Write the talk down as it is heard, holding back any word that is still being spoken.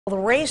The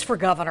race for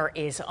governor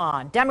is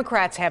on.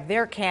 Democrats have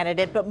their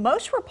candidate, but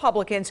most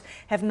Republicans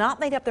have not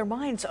made up their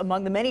minds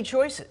among the many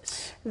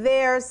choices.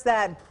 There's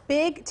that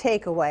big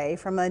takeaway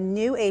from a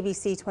new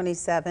ABC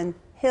 27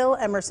 Hill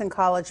Emerson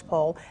College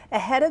poll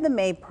ahead of the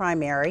May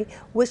primary,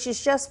 which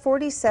is just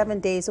 47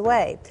 days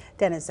away.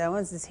 Dennis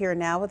Owens is here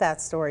now with that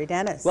story.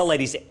 Dennis. Well,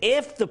 ladies,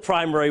 if the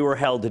primary were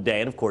held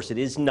today, and of course it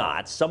is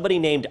not, somebody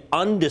named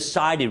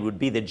Undecided would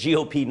be the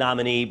GOP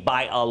nominee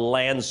by a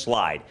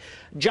landslide.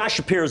 Josh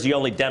Shapiro is the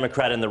only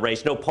Democrat in the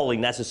race. No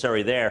polling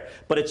necessary there,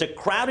 but it's a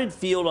crowded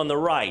field on the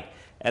right,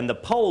 and the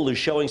poll is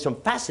showing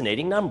some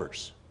fascinating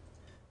numbers.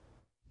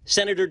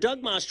 Senator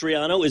Doug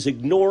Mastriano is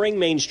ignoring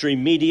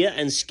mainstream media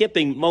and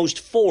skipping most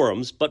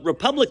forums, but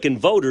Republican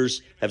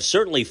voters have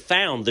certainly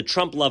found the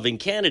Trump-loving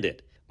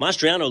candidate.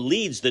 Mastriano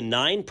leads the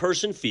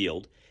 9-person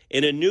field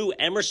in a new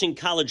Emerson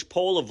College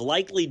poll of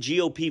likely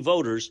GOP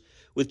voters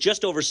with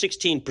just over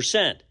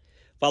 16%,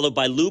 followed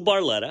by Lou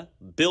Barletta,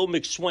 Bill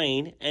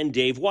McSwain, and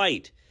Dave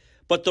White.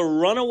 But the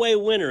runaway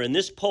winner in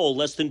this poll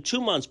less than 2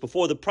 months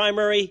before the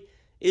primary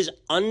is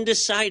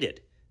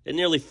undecided at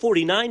nearly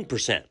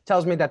 49%.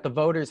 Tells me that the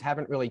voters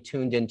haven't really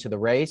tuned into the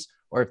race,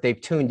 or if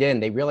they've tuned in,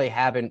 they really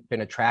haven't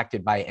been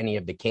attracted by any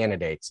of the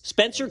candidates.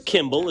 Spencer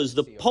Kimball is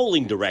the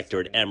polling director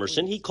at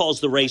Emerson. He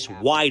calls the race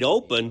wide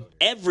open.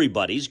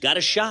 Everybody's got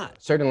a shot.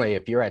 Certainly,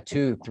 if you're at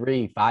 2,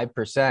 3,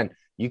 5%,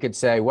 you could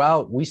say,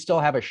 well, we still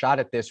have a shot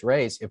at this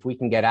race if we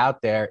can get out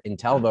there and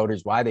tell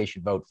voters why they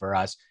should vote for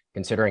us,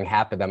 considering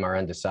half of them are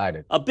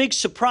undecided. A big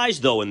surprise,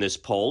 though, in this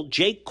poll,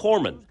 Jake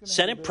Corman,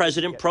 Senate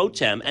President pro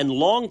tem and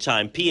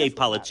longtime PA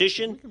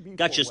politician,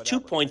 got just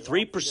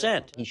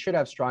 2.3%. He should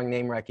have strong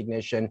name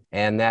recognition,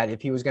 and that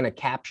if he was going to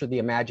capture the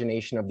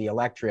imagination of the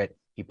electorate,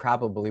 he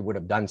probably would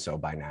have done so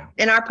by now.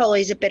 And our poll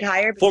is a bit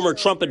higher. Former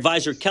Trump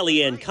advisor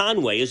Kellyanne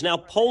Conway is now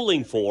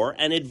polling for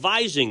and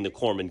advising the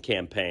Corman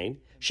campaign.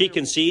 She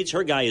concedes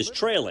her guy is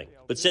trailing,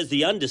 but says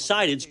the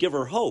undecideds give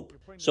her hope.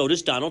 So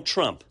does Donald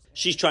Trump.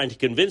 She's trying to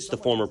convince the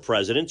former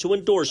president to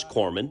endorse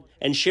Corman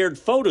and shared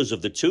photos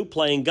of the two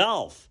playing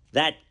golf.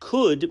 That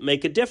could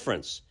make a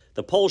difference.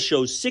 The poll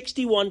shows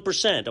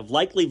 61% of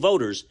likely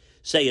voters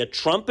say a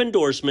Trump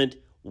endorsement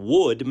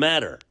would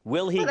matter.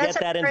 Will he get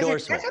that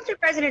endorsement? That's up to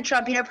President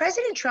Trump. You know,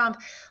 President Trump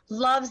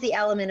loves the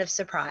element of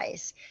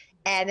surprise.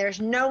 And there's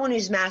no one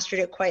who's mastered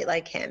it quite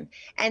like him.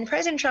 And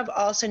President Trump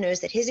also knows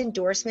that his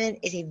endorsement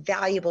is a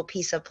valuable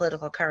piece of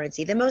political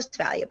currency, the most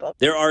valuable.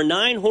 There are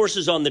 9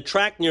 horses on the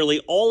track, nearly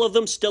all of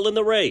them still in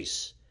the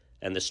race.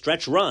 And the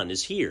stretch run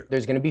is here.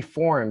 There's going to be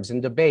forums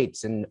and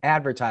debates and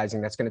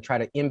advertising that's going to try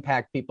to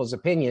impact people's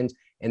opinions,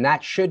 and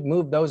that should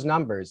move those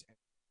numbers.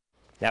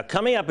 Now,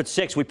 coming up at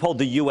 6, we polled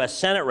the U.S.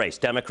 Senate race,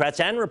 Democrats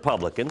and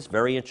Republicans.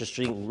 Very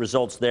interesting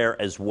results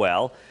there as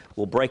well.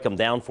 We'll break them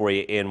down for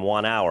you in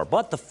 1 hour.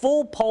 But the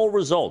full poll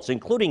results,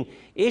 including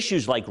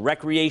issues like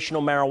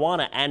recreational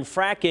marijuana and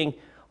fracking,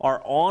 are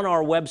on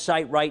our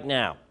website right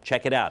now.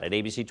 Check it out at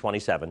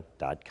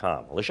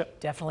abc27.com. Alicia?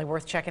 Definitely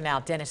worth checking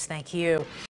out. Dennis, thank you.